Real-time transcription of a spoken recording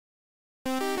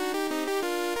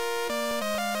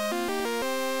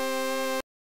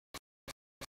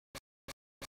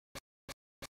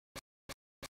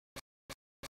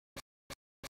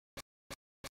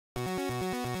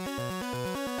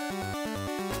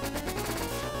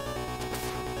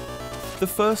The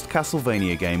first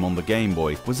Castlevania game on the Game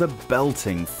Boy was a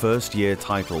belting first-year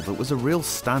title that was a real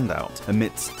standout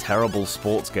amidst terrible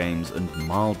sports games and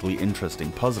mildly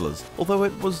interesting puzzlers, although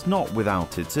it was not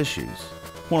without its issues.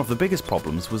 One of the biggest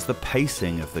problems was the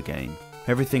pacing of the game.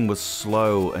 Everything was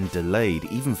slow and delayed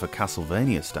even for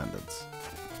Castlevania standards.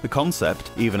 The concept,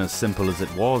 even as simple as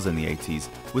it was in the 80s,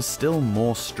 was still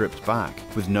more stripped back,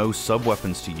 with no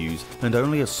sub-weapons to use and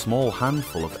only a small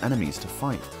handful of enemies to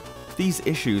fight. These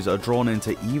issues are drawn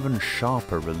into even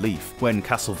sharper relief when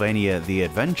Castlevania The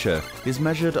Adventure is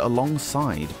measured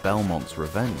alongside Belmont's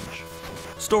Revenge.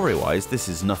 Story-wise, this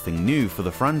is nothing new for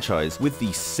the franchise, with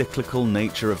the cyclical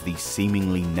nature of the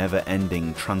seemingly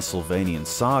never-ending Transylvanian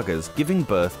sagas giving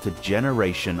birth to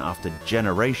generation after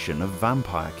generation of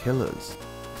vampire killers.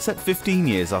 Set 15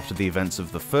 years after the events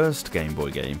of the first Game Boy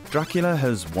game, Dracula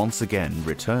has once again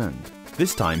returned.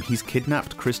 This time he's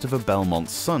kidnapped Christopher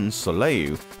Belmont's son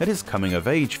Soleil at his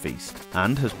coming-of-age feast,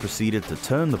 and has proceeded to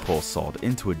turn the poor sod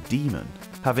into a demon.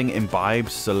 Having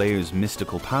imbibed Soleil's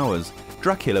mystical powers,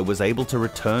 Dracula was able to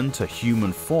return to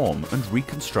human form and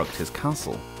reconstruct his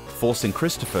castle, forcing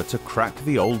Christopher to crack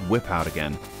the old whip out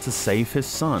again to save his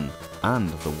son and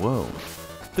the world.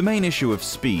 The main issue of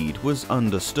speed was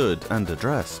understood and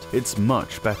addressed. It's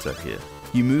much better here.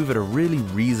 You move at a really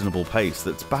reasonable pace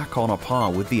that's back on a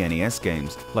par with the NES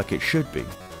games, like it should be.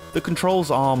 The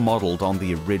controls are modelled on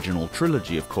the original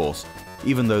trilogy, of course,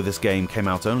 even though this game came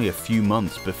out only a few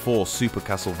months before Super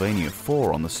Castlevania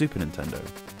 4 on the Super Nintendo.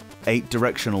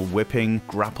 8-directional whipping,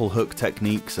 grapple hook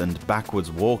techniques, and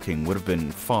backwards walking would have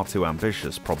been far too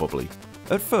ambitious, probably.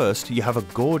 At first, you have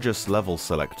a gorgeous level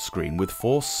select screen with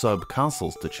 4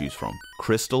 sub-castles to choose from: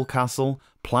 Crystal Castle,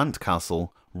 Plant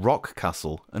Castle, Rock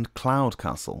Castle, and Cloud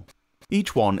Castle.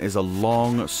 Each one is a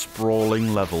long,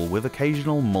 sprawling level with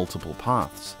occasional multiple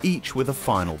paths, each with a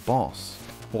final boss.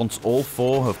 Once all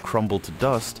 4 have crumbled to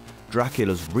dust,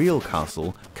 Dracula's real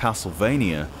castle,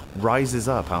 Castlevania, rises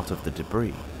up out of the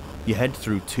debris. You head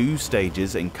through 2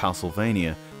 stages in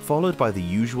Castlevania, followed by the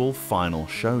usual final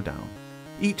showdown.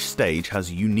 Each stage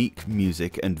has unique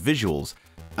music and visuals,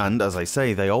 and as I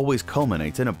say, they always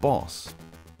culminate in a boss.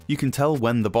 You can tell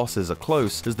when the bosses are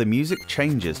close as the music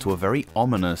changes to a very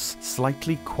ominous,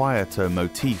 slightly quieter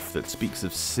motif that speaks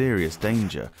of serious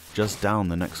danger just down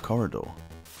the next corridor.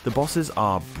 The bosses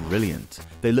are brilliant.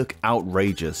 They look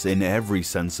outrageous in every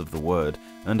sense of the word,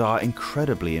 and are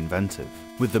incredibly inventive,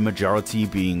 with the majority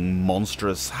being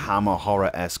monstrous hammer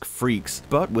horror-esque freaks,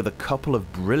 but with a couple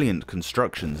of brilliant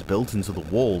constructions built into the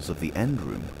walls of the end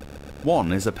room.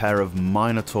 One is a pair of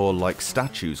Minotaur-like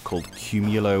statues called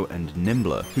Cumulo and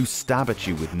Nimbler, who stab at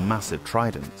you with massive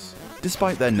tridents.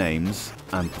 Despite their names,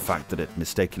 and the fact that it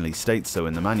mistakenly states so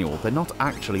in the manual, they're not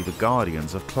actually the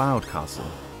guardians of Cloud Castle.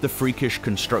 The freakish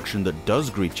construction that does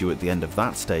greet you at the end of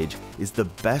that stage is the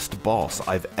best boss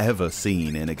I've ever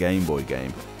seen in a Game Boy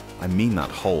game. I mean that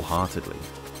wholeheartedly.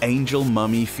 Angel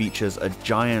Mummy features a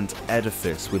giant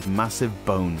edifice with massive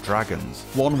bone dragons,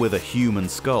 one with a human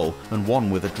skull and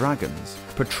one with a dragon's,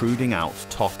 protruding out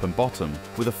top and bottom,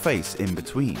 with a face in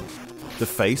between. The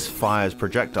face fires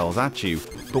projectiles at you,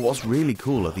 but what's really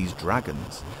cool are these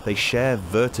dragons. They share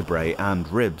vertebrae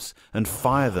and ribs, and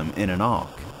fire them in an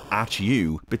arc, at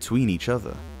you, between each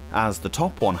other. As the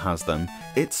top one has them,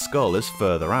 its skull is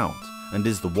further out, and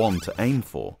is the one to aim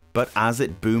for, but as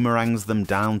it boomerangs them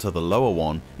down to the lower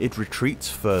one, it retreats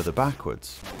further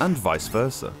backwards, and vice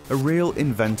versa. A real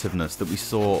inventiveness that we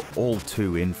saw all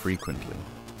too infrequently.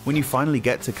 When you finally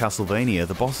get to Castlevania,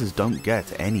 the bosses don't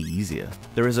get any easier.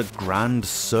 There is a grand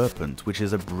serpent, which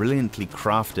is a brilliantly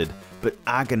crafted but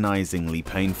agonizingly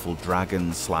painful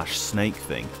dragon/snake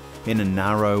thing in a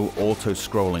narrow,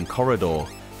 auto-scrolling corridor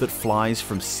that flies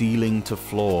from ceiling to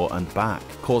floor and back,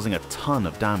 causing a ton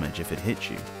of damage if it hits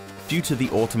you. Due to the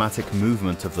automatic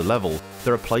movement of the level,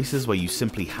 there are places where you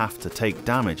simply have to take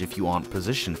damage if you aren't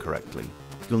positioned correctly.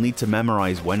 You'll need to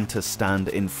memorize when to stand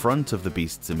in front of the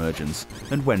beast's emergence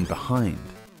and when behind.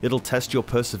 It'll test your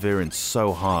perseverance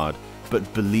so hard,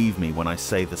 but believe me when I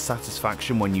say the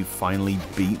satisfaction when you finally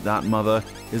beat that mother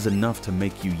is enough to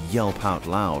make you yelp out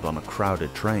loud on a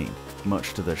crowded train,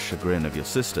 much to the chagrin of your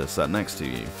sister sat next to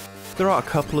you. There are a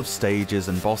couple of stages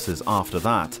and bosses after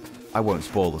that. I won't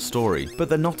spoil the story, but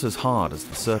they're not as hard as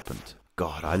the serpent.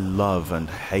 God, I love and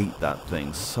hate that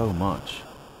thing so much.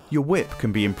 Your whip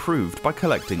can be improved by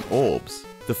collecting orbs.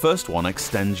 The first one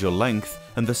extends your length,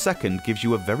 and the second gives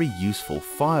you a very useful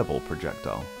fireball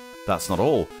projectile. That's not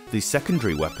all. The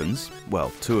secondary weapons, well,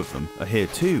 2 of them, are here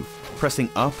too. Pressing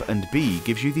up and B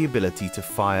gives you the ability to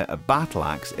fire a battle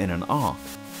axe in an arc.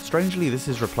 Strangely, this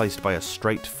is replaced by a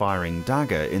straight-firing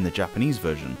dagger in the Japanese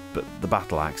version, but the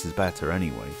battle axe is better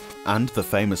anyway. And the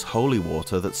famous holy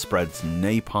water that spreads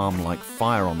napalm-like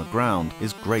fire on the ground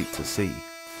is great to see.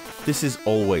 This is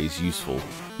always useful.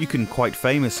 You can quite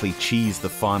famously cheese the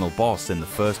final boss in the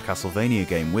first Castlevania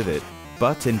game with it,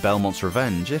 but in Belmont's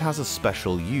Revenge it has a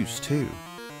special use too.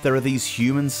 There are these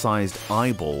human-sized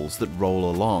eyeballs that roll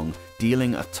along,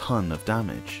 dealing a ton of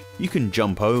damage. You can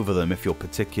jump over them if you're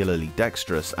particularly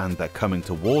dexterous and they're coming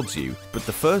towards you, but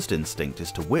the first instinct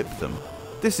is to whip them.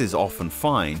 This is often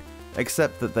fine,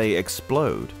 except that they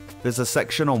explode. There's a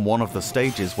section on one of the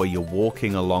stages where you're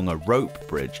walking along a rope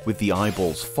bridge with the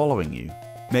eyeballs following you.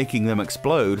 Making them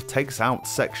explode takes out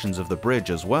sections of the bridge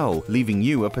as well, leaving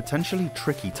you a potentially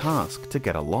tricky task to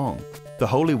get along. The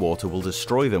holy water will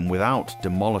destroy them without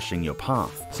demolishing your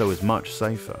path, so is much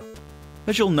safer.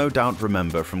 As you'll no doubt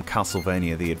remember from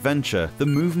Castlevania the Adventure, the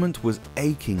movement was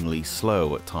achingly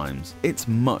slow at times. It's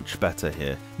much better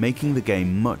here, making the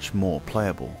game much more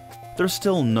playable. There are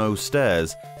still no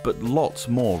stairs, but lots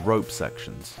more rope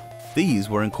sections. These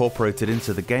were incorporated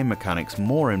into the game mechanics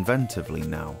more inventively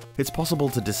now. It's possible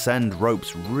to descend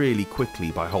ropes really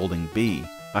quickly by holding B.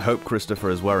 I hope Christopher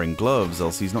is wearing gloves,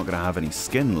 else he's not going to have any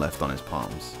skin left on his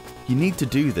palms. You need to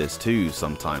do this too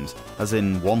sometimes, as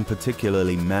in one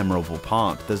particularly memorable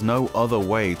part, there's no other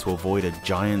way to avoid a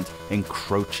giant,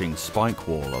 encroaching spike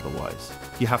wall otherwise.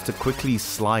 You have to quickly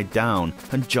slide down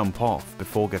and jump off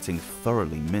before getting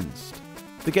thoroughly minced.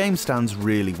 The game stands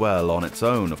really well on its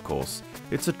own, of course.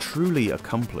 It's a truly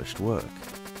accomplished work.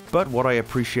 But what I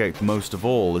appreciate most of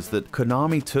all is that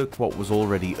Konami took what was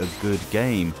already a good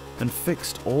game and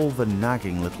fixed all the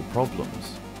nagging little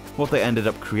problems. What they ended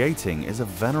up creating is a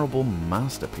venerable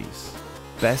masterpiece.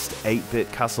 Best 8-bit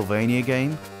Castlevania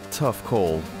game? Tough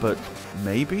call, but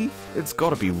maybe? It's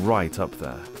gotta be right up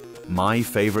there. My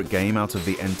favorite game out of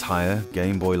the entire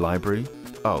Game Boy library?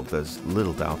 Oh, there's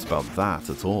little doubt about that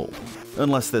at all.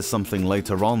 Unless there's something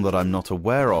later on that I'm not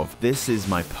aware of, this is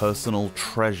my personal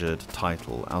treasured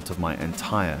title out of my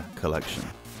entire collection.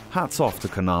 Hats off to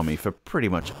Konami for pretty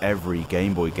much every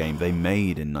Game Boy game they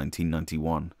made in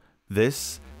 1991.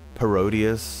 This,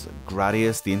 Parodius,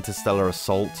 Gradius the Interstellar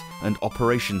Assault, and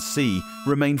Operation C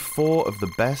remain 4 of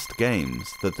the best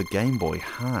games that the Game Boy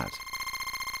had.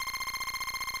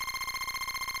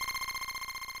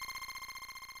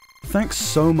 Thanks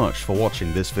so much for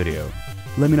watching this video.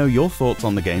 Let me know your thoughts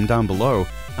on the game down below,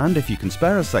 and if you can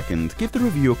spare a second, give the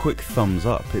review a quick thumbs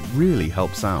up, it really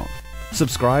helps out.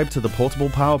 Subscribe to the Portable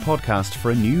Power Podcast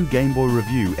for a new Game Boy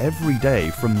review every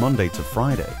day from Monday to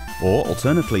Friday. Or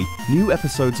alternatively, new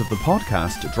episodes of the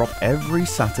podcast drop every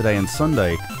Saturday and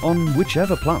Sunday on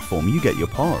whichever platform you get your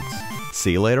pods.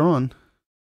 See you later on.